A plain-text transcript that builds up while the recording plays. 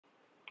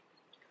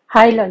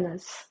Hi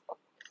learners,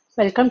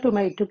 welcome to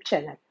my YouTube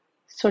channel.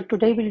 So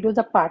today we'll do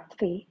the part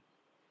 3.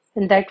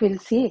 In that we'll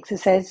see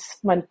exercise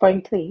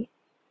 1.3.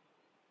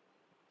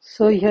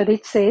 So here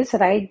it says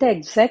write the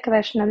exact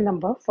rational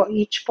number for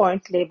each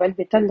point labeled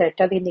with a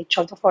letter in each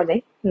of the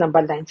following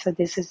number lines. So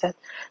this is the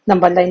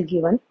number line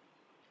given.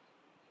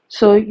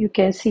 So you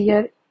can see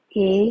here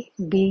A,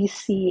 B,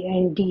 C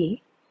and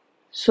D.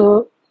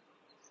 So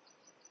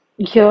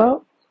here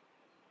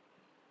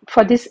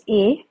for this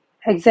A,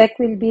 exact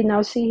will be,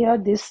 now see here,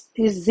 this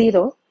is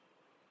 0,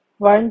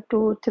 1,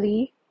 2,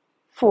 3,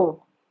 4.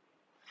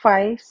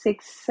 5,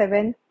 6,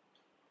 7,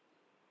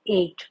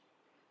 8.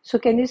 So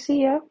can you see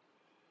here,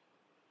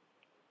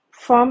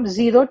 from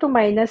 0 to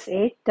minus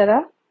 8, there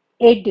are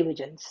 8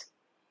 divisions.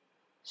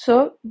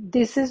 So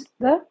this is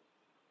the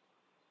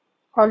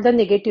all the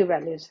negative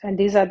values and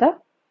these are the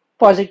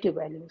positive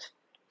values.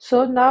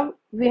 So now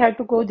we have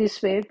to go this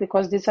way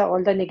because these are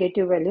all the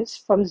negative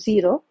values from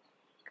 0.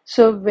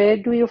 So where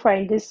do you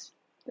find this?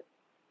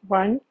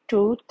 1,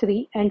 2,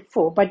 3 and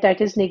 4, but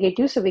that is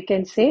negative, so we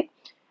can say,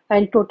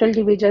 and total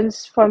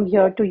divisions from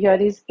here to here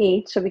is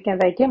 8, so we can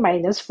write here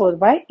minus 4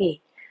 by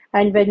 8.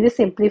 And when we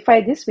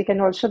simplify this, we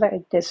can also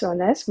write this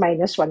one as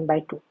minus 1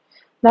 by 2.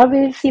 Now we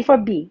will see for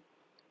B.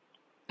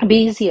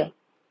 B is here.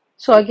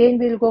 So again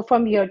we will go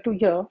from here to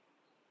here.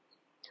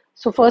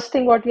 So first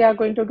thing what we are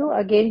going to do,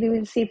 again we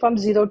will see from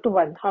 0 to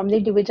 1. How many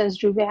divisions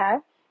do we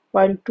have?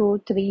 1,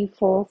 2, 3,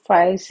 4,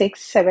 5,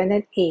 6, 7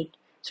 and 8.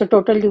 So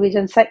total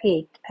divisions are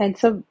 8. And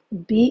so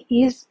B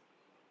is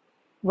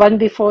 1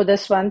 before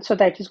this one, so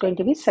that is going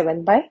to be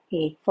 7 by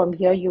 8. From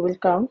here you will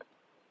count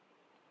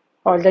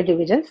all the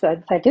divisions,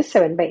 that is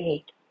 7 by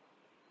 8.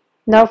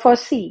 Now for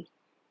C.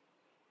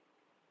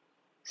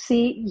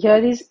 C, here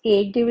is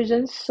 8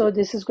 divisions, so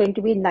this is going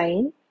to be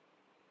 9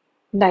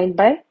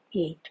 by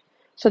 8.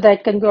 So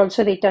that can be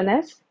also written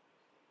as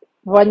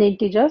one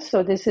integer,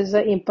 so this is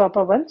an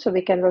improper one, so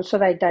we can also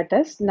write that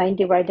as 9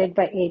 divided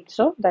by 8,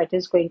 so that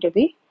is going to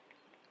be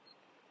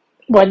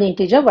one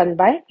integer 1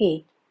 by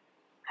 8.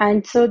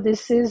 And so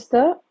this is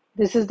the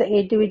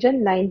 8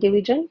 division, 9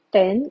 division,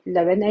 10,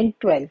 11 and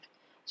 12.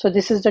 So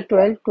this is the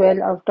 12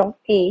 out of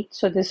 8,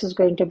 so this is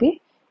going to be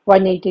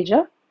one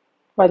integer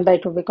 1 by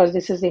 2 because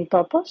this is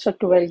improper, so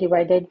 12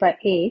 divided by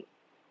 8,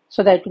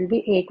 so that will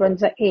be 8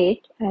 ones are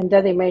 8 and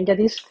the remainder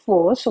is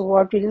 4. So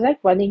what will be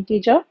like one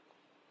integer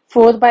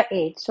 4 by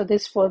 8, so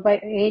this 4 by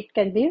 8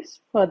 can be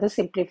further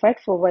simplified,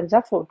 4 ones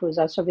are 4 twos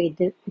are, so we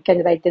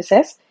can write this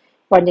as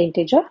one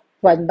integer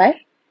 1 by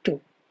 2.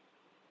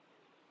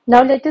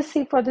 Now let us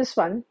see for this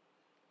one,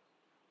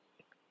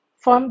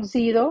 from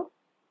 0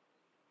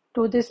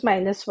 to this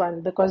minus 1,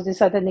 because these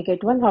are the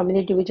negative one. How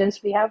many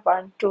divisions we have?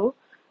 1, 2,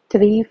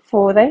 3,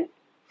 4 and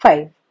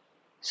 5.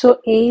 So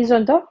A is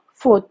on the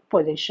fourth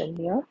position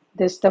here.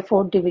 This is the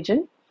fourth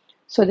division.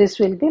 So this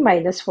will be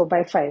minus 4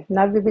 by 5.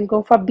 Now we will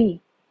go for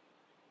B.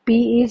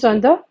 B is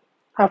on the,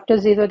 after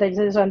 0, that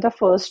is on the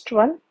first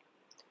one.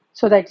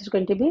 So that is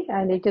going to be,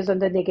 and it is on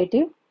the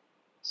negative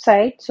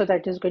side. So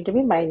that is going to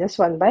be minus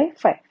 1 by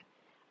 5.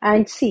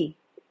 And C.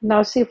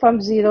 Now see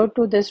from 0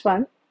 to this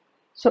one.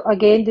 So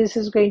again this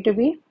is going to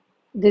be,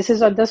 this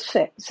is on the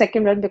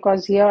second one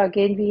because here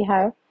again we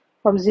have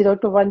from 0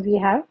 to 1 we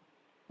have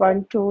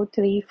 1, 2,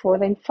 3,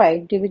 4 and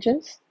 5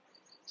 divisions.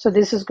 So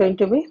this is going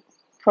to be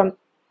from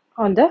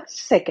on the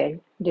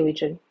second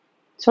division.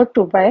 So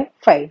 2 by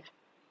 5.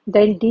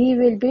 Then D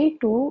will be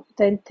 2,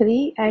 then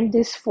 3 and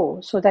this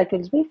 4. So that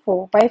will be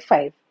 4 by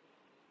 5.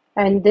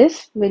 And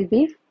this will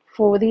be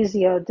 4 is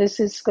here. This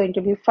is going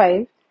to be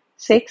 5,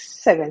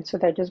 6, 7. So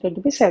that is going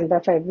to be 7 by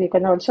 5. We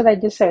can also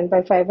write this 7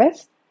 by 5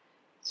 as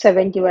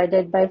 7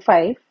 divided by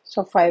 5.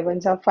 So 5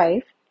 ones are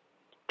 5,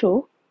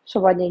 2. So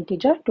one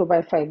integer 2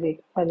 by 5.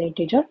 One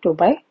integer 2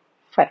 by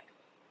 5.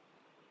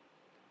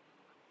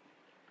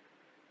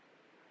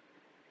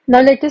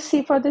 Now let us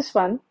see for this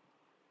one.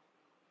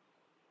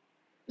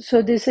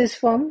 So this is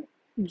from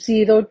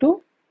 0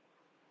 to,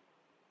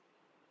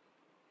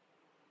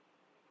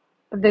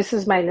 this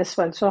is minus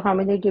 1. So how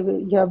many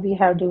here we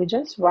have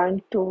divisions?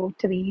 1, 2,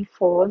 3,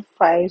 4,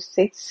 5,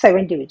 6,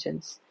 7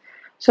 divisions.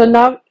 So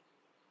now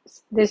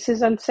this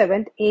is on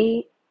 7th,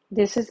 A,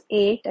 this is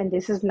 8 and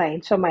this is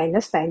 9. So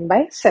minus 9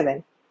 by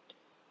 7.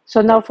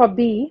 So now for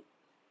B,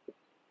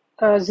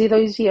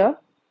 0 is here.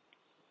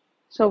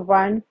 So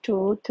 1,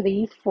 2,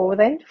 3,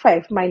 4 and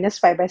 5, minus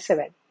 5 by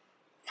 7.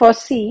 For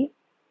C,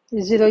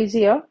 0 is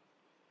here.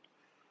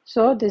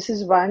 So this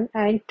is 1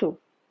 and 2,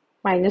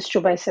 minus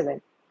 2 by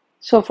 7.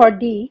 So for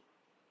D,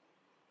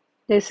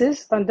 this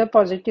is on the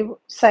positive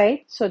side.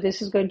 So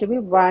this is going to be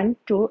 1,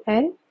 2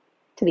 and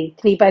 3,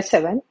 3 by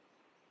 7.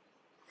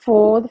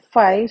 4,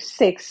 5,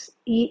 6.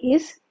 E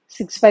is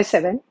 6 by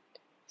 7.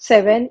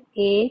 7,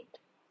 8.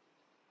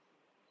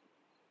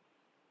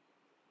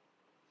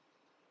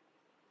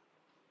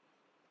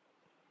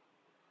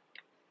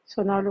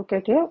 So now look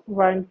at here.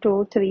 1,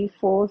 2, 3,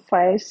 4,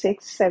 5,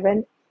 6,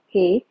 7,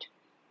 8.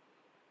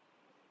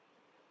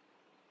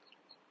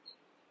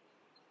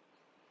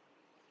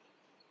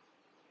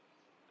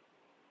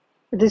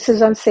 This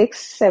is on 6,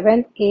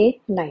 7,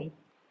 8, 9.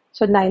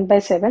 So 9 by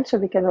 7. So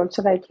we can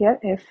also write here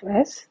f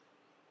as,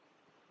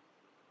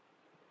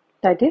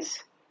 that is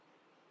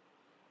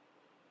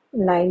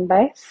 9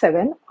 by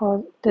 7,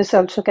 or this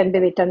also can be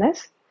written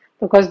as,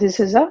 because this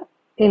is a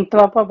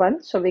improper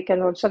one, so we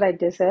can also write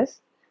this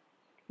as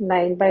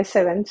 9 by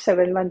 7.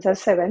 7 ones are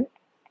 7.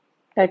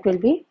 That will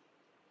be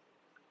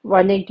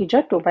 1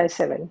 integer 2 by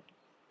 7.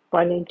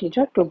 1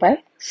 integer 2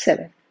 by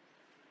 7.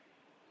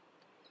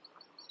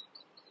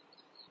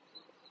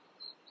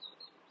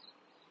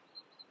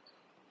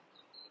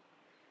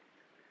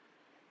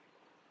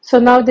 So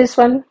now this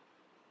one,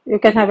 you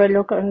can have a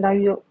look, and now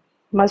you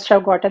must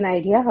have got an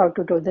idea how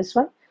to do this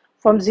one.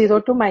 From 0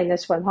 to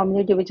 -1, how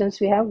many divisions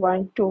we have?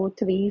 1, 2,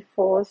 3,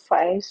 4,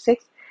 5,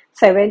 6,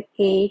 7,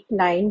 8,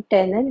 9,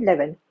 10, and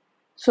 11.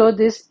 So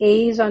this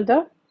A is on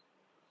the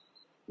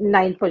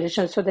 9th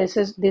position. So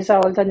these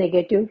are all the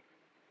negative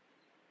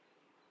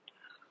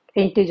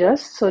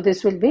integers. So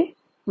this will be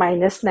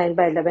 -9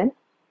 by 11.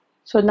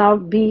 So now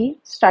B,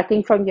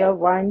 starting from here,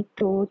 1,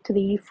 2,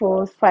 3,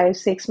 4, 5,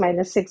 6,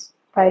 -6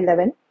 by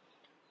 11.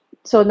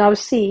 So now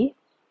C,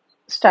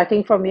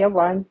 starting from here,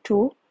 1,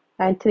 2,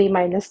 and 3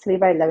 -3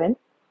 by 11.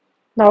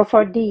 Now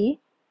for D,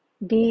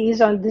 D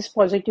is on this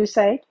positive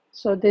side.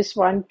 So this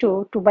 1,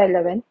 2, 2 by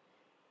 11.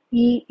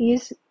 E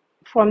is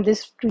from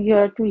this to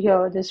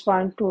here, this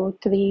 1, 2,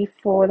 3,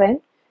 4,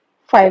 and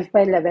 5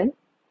 by 11.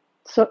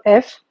 So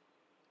F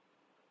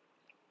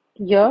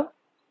here,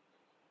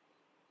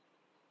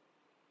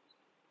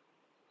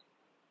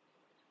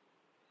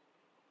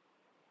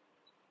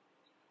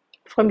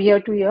 from here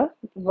to here,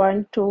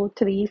 1, 2,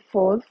 3,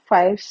 4,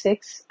 5,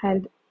 6,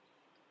 and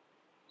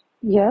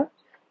here,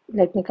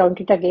 let me count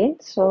it again.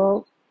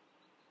 So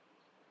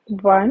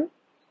 1,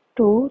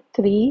 2,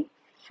 3,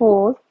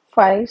 4,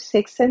 5,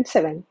 6, and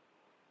 7.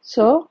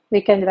 So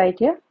we can write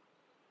here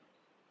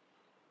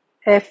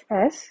F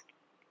as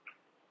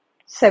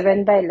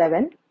 7 by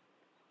 11,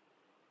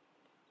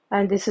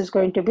 and this is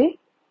going to be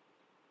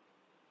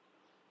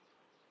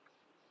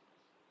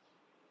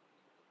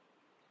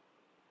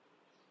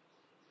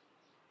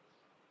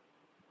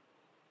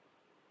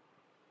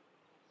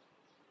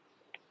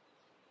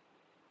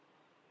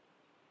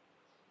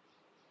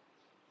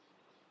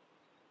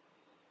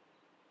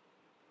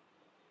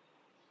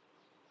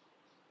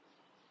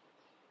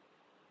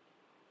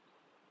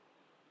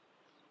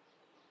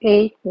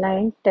 8,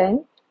 9,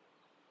 10.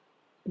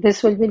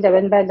 This will be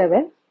 11 by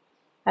 11,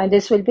 and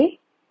this will be,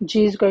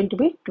 G is going to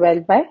be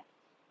 12 by,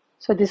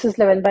 so this is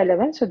 11 by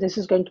 11, so this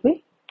is going to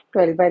be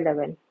 12 by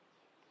 11.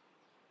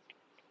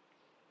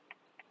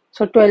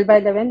 So 12 by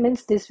 11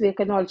 means this, we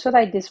can also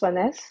write this one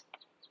as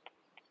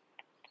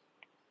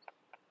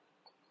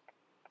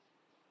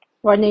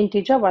 1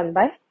 integer 1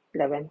 by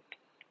 11.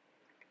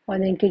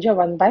 1 integer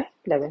 1 by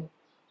 11.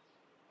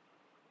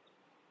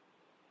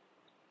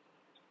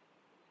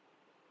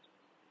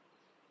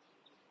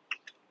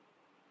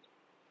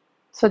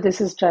 So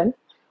this is done.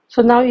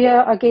 So now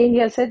here again,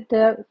 here said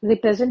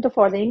represent the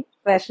following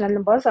rational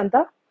numbers on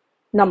the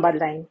number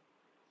line.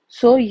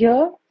 So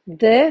here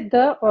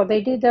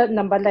already the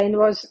number line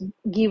was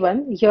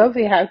given. Here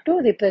we have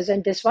to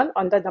represent this one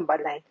on the number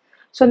line.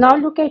 So now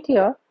look at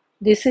here.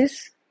 This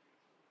is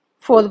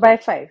 4 by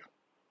 5.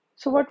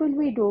 So what will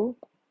we do?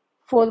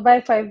 4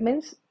 by 5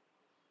 means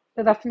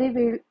roughly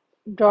we'll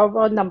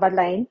draw a number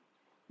line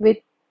with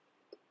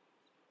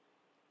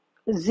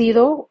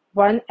 0,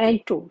 1,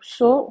 and 2.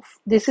 So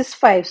this is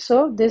 5.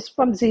 So this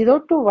from 0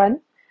 to 1,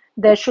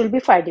 there should be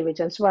 5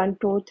 divisions. 1,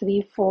 2,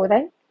 3, 4,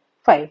 and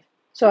 5.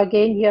 So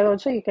again here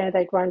also you can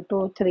write 1,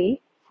 2,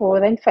 3,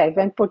 4, and 5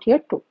 and put here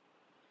 2.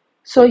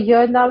 So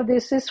here now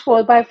this is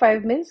 4 by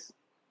 5 means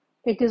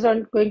it is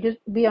going to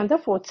be on the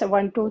fourth. So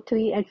 1, 2,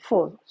 3, and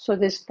 4. So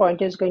this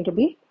point is going to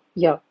be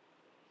here.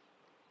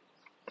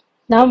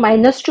 Now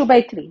 -2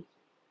 by 3.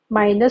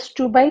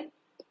 -2 by,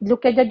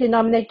 look at the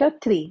denominator,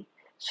 3.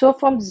 So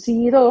from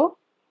 0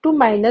 to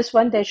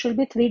 -1, there should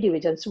be 3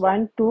 divisions,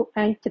 1, 2,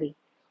 and 3.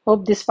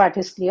 Hope this part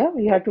is clear.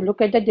 You have to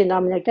look at the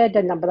denominator,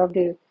 the number of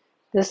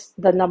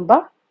the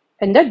number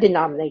in the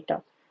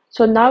denominator.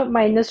 So now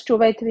 -2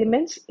 by 3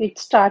 means it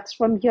starts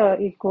from here,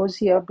 it goes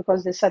here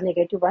because this is a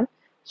negative one.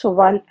 So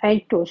 1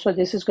 and 2. So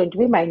this is going to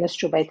be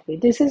 -2 by 3.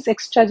 This is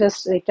extra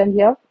just written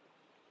here.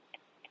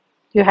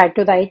 You have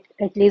to write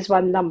at least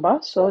one number.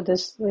 So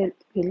this will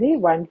be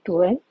 1,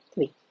 2, and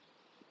 3.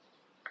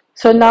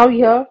 So now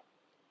here,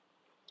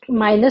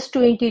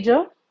 -2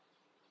 integer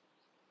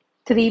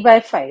 3 by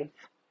 5.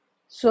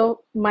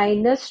 So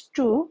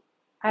 -2,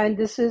 and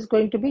this is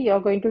going to be, you're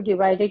going to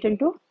divide it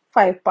into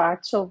 5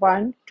 parts. So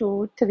 1,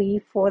 2, 3,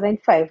 4,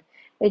 and 5.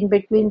 In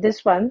between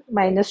this one,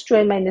 -2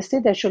 and -3,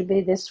 there should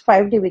be this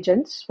 5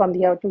 divisions from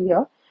here to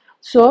here.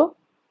 So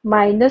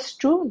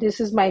 -2, this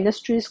is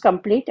 -2 is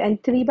complete,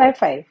 and 3 by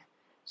 5.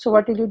 So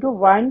what will you do?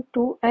 1,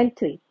 2, and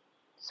 3.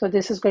 So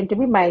this is going to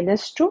be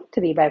 -2,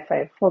 3 by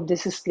 5. Hope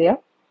this is clear.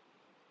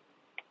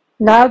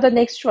 Now the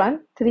next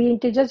one, 3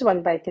 integers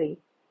 1 by 3.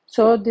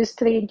 So this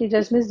 3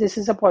 integers means this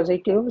is a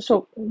positive.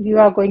 So you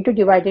are going to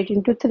divide it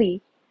into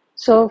 3.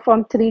 So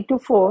from 3 to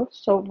 4,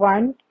 so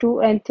 1, 2,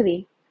 and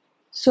 3.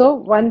 So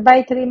 1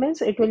 by 3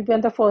 means it will be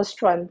on the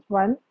first one,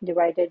 1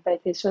 divided by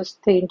 3. So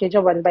 3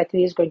 integer 1 by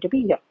 3 is going to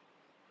be here.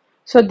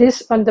 So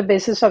this, on the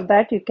basis of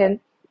that, you can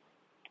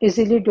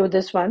easily do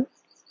this one.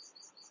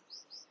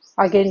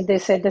 Again, they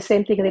said the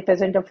same thing,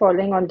 represent the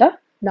following on the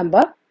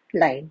number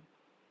line.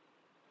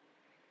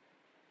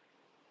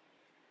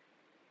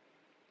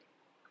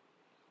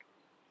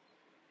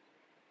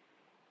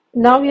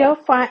 Now we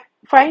have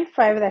find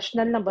 5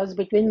 rational numbers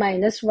between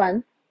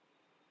 -1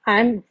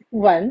 and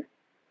 1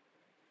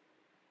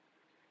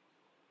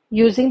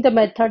 using the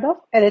method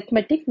of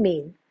arithmetic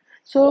mean.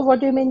 So what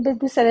do you mean by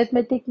this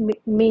arithmetic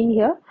mean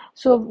here?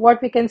 So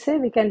what we can say,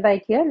 we can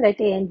write here, let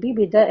A and B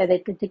be the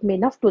arithmetic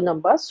mean of two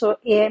numbers. So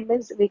A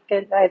means,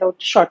 I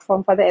wrote short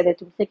form for the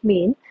arithmetic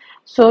mean.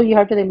 So you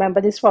have to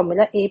remember this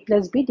formula, A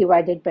plus B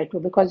divided by 2,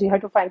 because you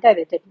have to find the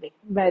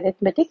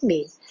arithmetic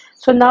mean.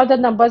 So now the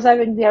numbers are,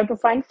 when we have to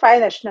find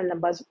 5 rational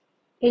numbers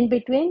in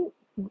between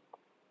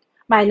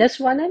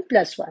 -1 and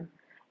 +1.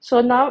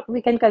 So now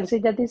we can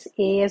consider this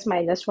A as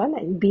 -1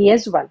 and B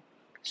as 1.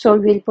 So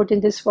we'll put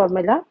in this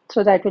formula.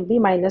 So that will be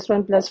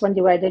 -1 plus 1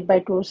 divided by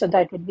 2. So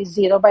that will be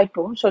 0 by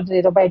 2. So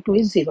 0 by 2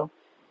 is 0.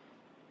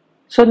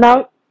 So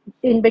now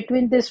in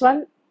between this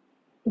one,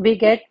 we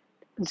get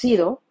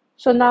 0.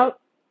 So now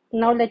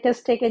let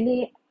us take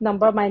any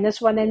number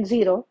 -1 and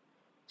 0.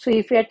 So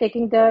if we are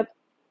taking the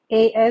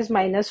A as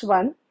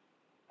 -1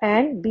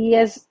 and B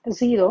as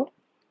 0,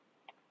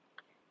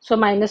 so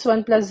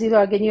 -1 plus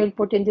 0, again you will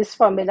put in this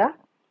formula.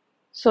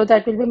 So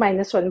that will be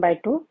 -1 by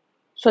 2.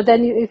 So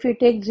then if you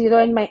take 0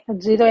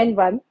 and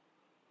 1,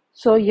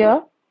 so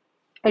here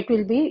it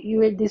will be,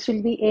 this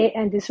will be A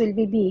and this will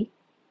be B.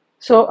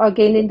 So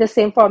again in the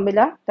same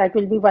formula, that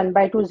will be 1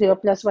 by 2, 0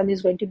 plus 1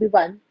 is going to be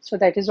 1. So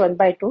that is 1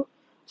 by 2.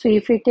 So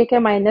if you take a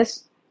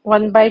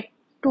 -1 by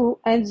 2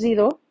 and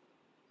 0,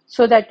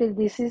 so that will,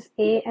 this is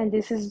A and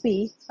this is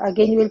B.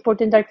 Again you will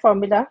put in that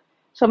formula.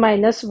 So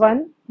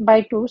 -1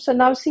 by 2. So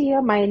now see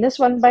here,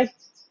 -1 by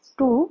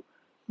 2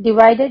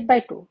 divided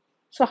by 2.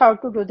 So how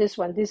to do this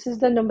one? This is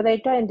the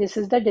numerator and this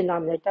is the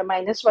denominator,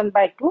 -1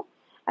 by 2.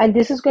 And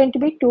this is going to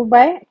be 2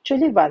 by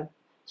actually 1.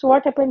 So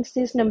what happens?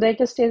 This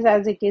numerator stays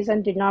as it is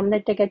and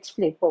denominator gets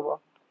flip over.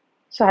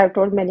 So I have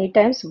told many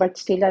times, but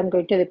still I'm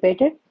going to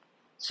repeat it.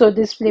 So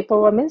this flip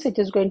over means it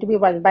is going to be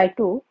 1 by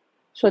 2.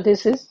 So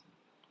this is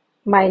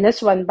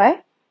 -1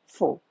 by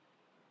 4.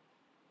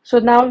 So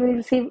now we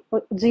will see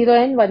 0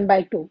 and 1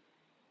 by 2.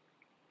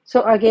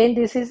 So again,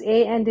 this is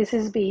A and this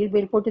is B.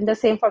 We'll put in the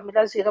same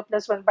formula, 0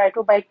 plus 1 by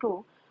 2 by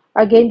 2.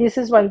 Again, this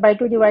is 1 by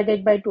 2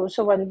 divided by 2.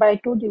 So 1 by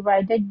 2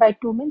 divided by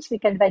 2 means we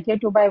can write here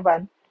 2 by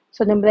 1.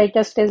 So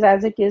numerator stays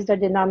as it is, the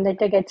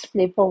denominator gets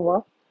flip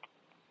over.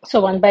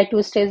 So 1 by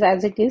 2 stays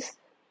as it is.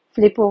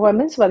 Flip over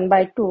means 1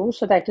 by 2.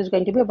 So that is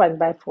going to be 1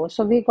 by 4.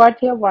 So we got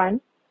here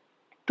 1,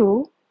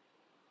 2,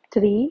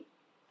 3,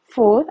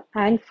 4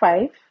 and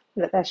 5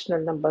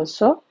 rational numbers.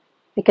 So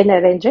we can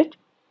arrange it.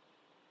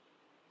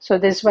 So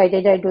this, why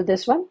did I do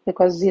this one?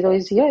 Because 0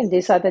 is here and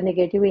these are the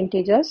negative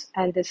integers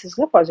and this is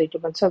the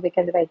positive one. So we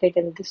can write it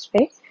in this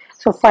way.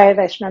 So 5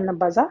 rational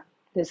numbers are,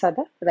 these are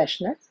the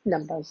rational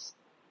numbers.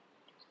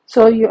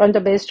 So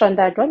based on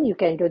that one, you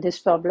can do this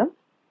problem.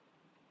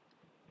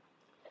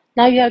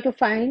 Now you have to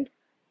find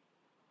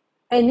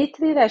any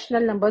 3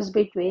 rational numbers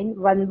between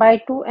 1 by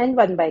 2 and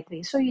 1 by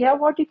 3. So here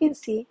what you can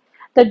see,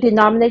 the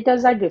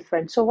denominators are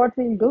different. So what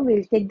we'll do,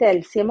 we'll take the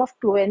LCM of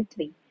 2 and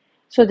 3.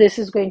 So this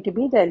is going to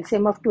be, the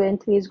LCM of 2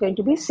 and 3 is going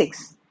to be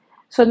 6.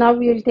 So now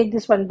we will take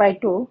this 1 by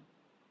 2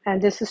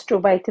 and this is 2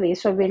 by 3.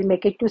 So we'll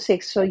make it to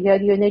 6. So here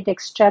you need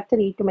extra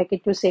 3 to make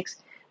it to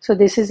 6. So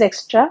this is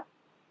extra.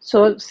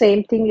 So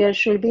same thing here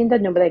should be in the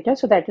numerator.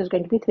 So that is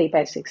going to be 3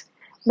 by 6.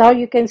 Now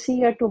you can see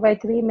here 2 by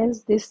 3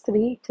 means this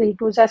 3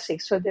 2s are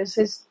 6. So this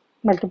is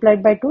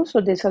multiplied by 2.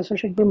 So this also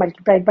should be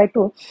multiplied by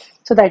 2.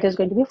 So that is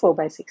going to be 4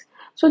 by 6.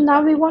 So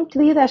now we want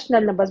 3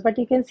 rational numbers, but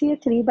you can see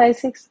 3 by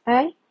 6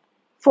 and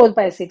 4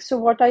 by 6. So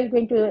what are you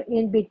going to,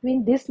 in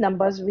between these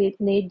numbers, we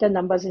need the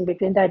numbers in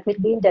between, that will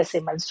be in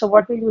decimals. So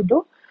what will you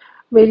do?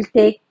 We'll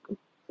make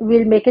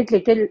it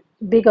little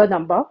bigger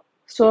number.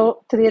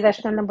 So 3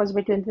 rational numbers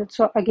between them.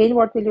 So again,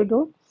 what will you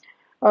do?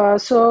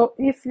 So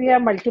if we are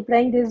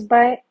multiplying this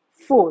by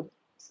 4,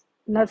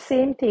 now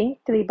same thing,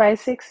 3 by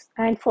 6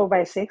 and 4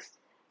 by 6.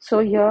 So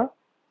here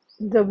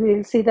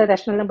we'll see the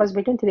rational numbers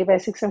between 3 by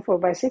 6 and 4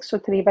 by 6. So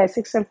 3 by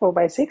 6 and 4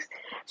 by 6.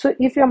 So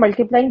if you are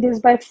multiplying this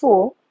by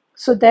 4,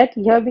 so that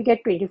here we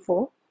get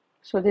 24.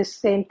 So this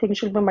same thing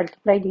should be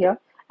multiplied here.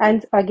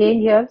 And again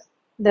here,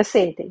 the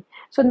same thing.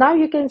 So now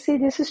you can see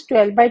this is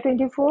 12 by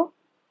 24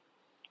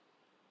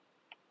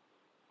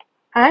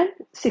 and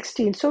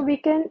 16. So we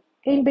can,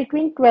 in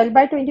between 12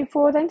 by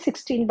 24 and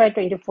 16 by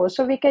 24.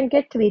 So we can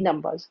get 3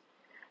 numbers.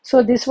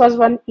 So this was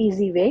one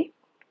easy way.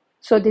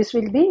 So this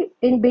will be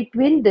in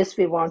between this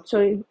we want.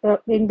 So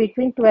in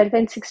between 12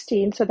 and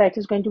 16. So that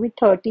is going to be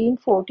 13,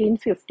 14,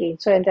 15.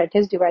 So and that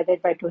is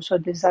divided by 2. So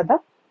these are the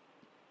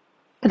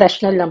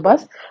rational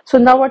numbers. So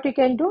now what you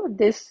can do,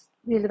 this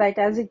we'll write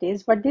as it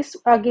is, but this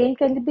again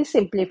can be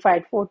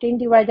simplified. 14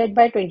 divided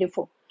by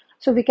 24.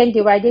 So we can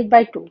divide it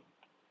by 2.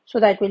 So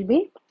that will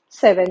be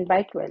 7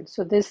 by 12.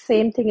 So this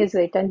same thing is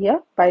written here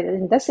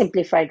in the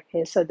simplified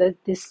way. So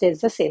this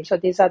stays the same. So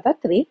these are the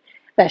three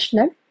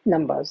rational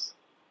numbers.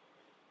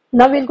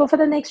 Now we'll go for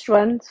the next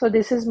one. So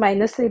this is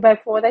minus 3 by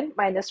 4 and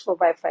minus 4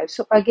 by 5.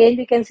 So again,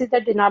 we can see the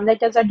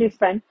denominators are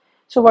different.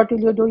 So what will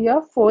you do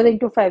here? 4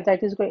 into 5,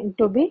 that is going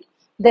to be,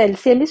 the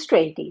LCM is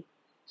 20.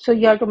 So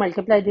you have to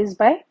multiply this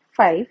by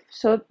 5.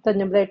 So the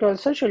numerator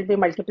also should be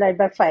multiplied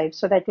by 5.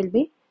 So that will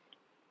be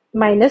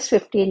minus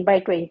 15 by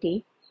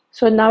 20.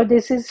 So now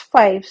this is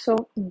 5.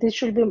 So this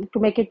should be, to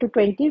make it to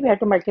 20, we have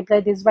to multiply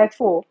this by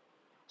 4.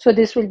 So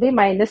this will be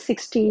minus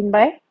 16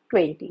 by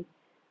 20.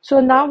 So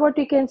now what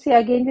you can see,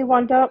 again we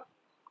want a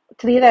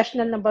three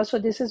rational numbers. So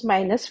this is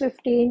minus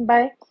 15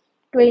 by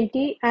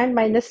 20 and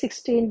minus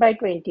 16 by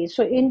 20.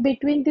 So in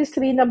between these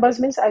three numbers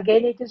means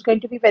again it is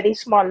going to be very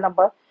small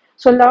number.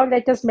 So now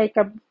let us make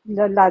up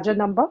the larger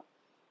number.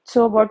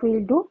 So what we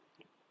will do,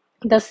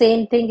 the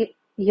same thing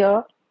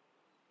here.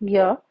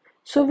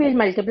 So we'll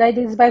multiply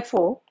this by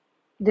 4.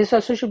 This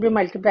also should be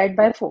multiplied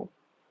by 4.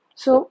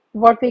 So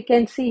what we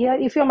can see here,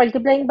 if you're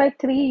multiplying by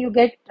 3, you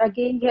get,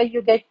 again here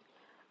you get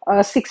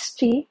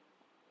 60,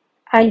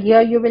 and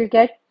here you will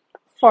get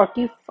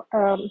 40,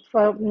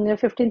 for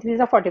 15 3s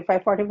are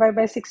 45, 45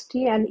 by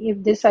 60, and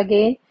if this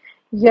again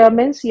here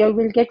means you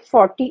will get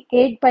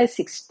 48 by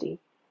 60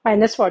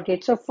 minus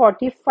 48. So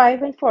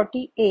 45 and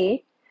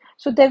 48.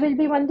 So there will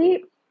be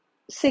only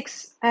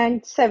 6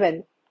 and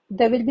 7.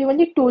 There will be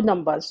only two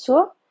numbers.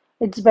 So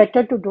it's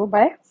better to do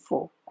by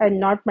 4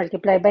 and not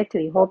multiply by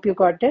 3. Hope you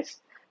got this.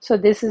 So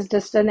this is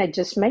just an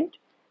adjustment.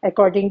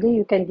 Accordingly,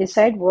 you can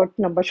decide what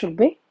number should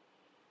be.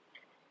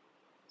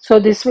 So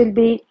this will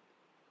be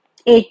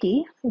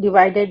 80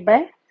 divided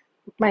by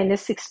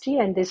minus 60,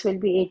 and this will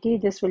be 80,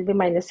 this will be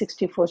minus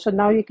 64. So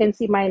now you can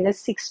see minus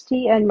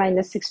 60 and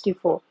minus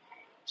 64.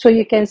 So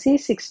you can see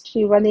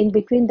 61 in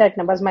between that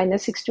numbers,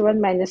 minus 61,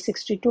 minus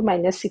 62,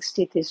 minus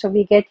 63. So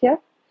we get here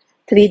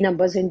three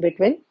numbers in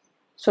between.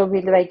 So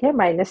we'll write here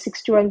minus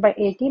 61 by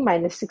 80,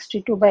 minus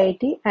 62 by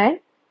 80, and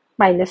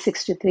minus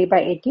 63 by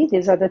 80.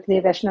 These are the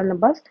three rational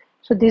numbers.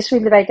 So this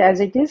will write as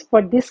it is,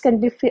 but this can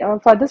be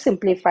further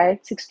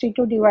simplified.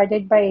 62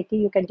 divided by 80,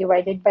 you can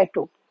divide it by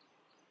 2.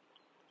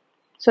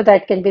 So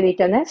that can be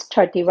written as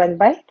 31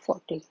 by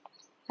 40.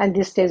 And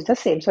this stays the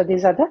same. So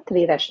these are the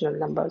three rational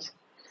numbers.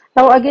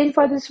 Now again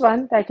for this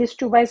one, that is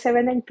 2 by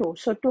 7 and 2.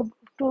 So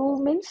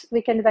 2 means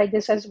we can write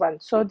this as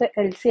 1. So the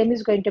LCM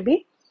is going to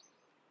be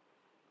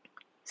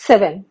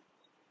 7.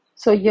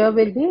 So here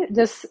will be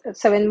just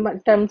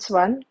 7 times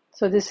 1.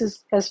 So this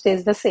is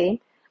stays the same.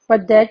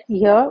 But that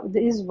here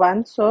is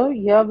 1. So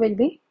here will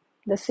be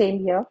the same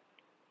here.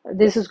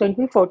 This is going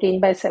to be 14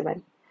 by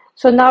 7.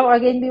 So now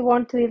again we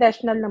want three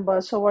rational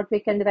numbers. So what we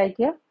can write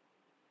here?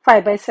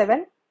 5 by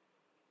 7.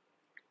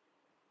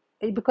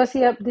 Because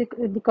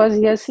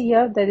here see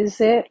here there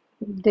is a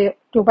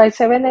 2 by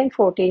 7 and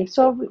 14.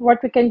 So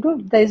what we can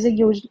do, there is a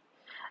huge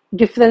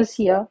difference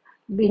here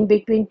in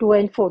between 2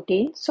 and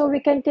 14. So we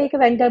can take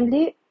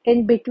randomly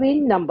in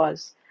between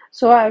numbers.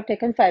 So I have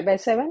taken 5 by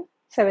 7,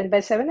 7 by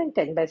 7 and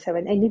 10 by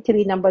 7. Any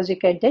three numbers you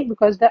can take,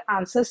 because the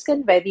answers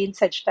can vary in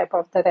such type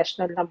of the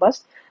rational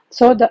numbers.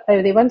 So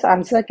everyone's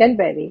answer can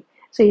vary.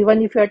 So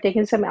even if you are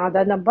taking some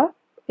other number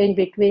in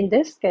between,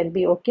 this can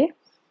be okay.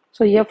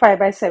 So here 5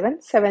 by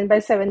 7, 7 by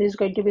 7 is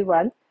going to be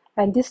 1,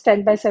 and this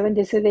 10 by 7,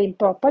 this is the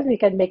improper. We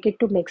can make it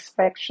to mixed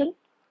fraction.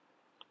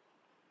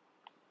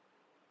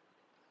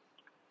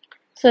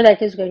 So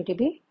that is going to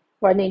be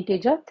 1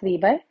 integer 3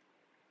 by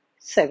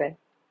 7.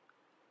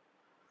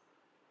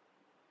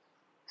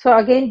 So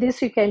again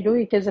this you can do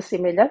it is a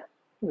similar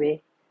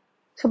way.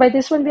 So by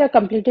this one we have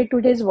completed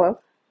today's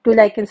work. Do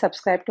like and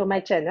subscribe to my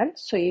channel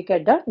so you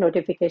get the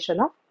notification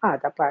of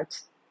other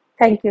parts.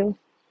 Thank you.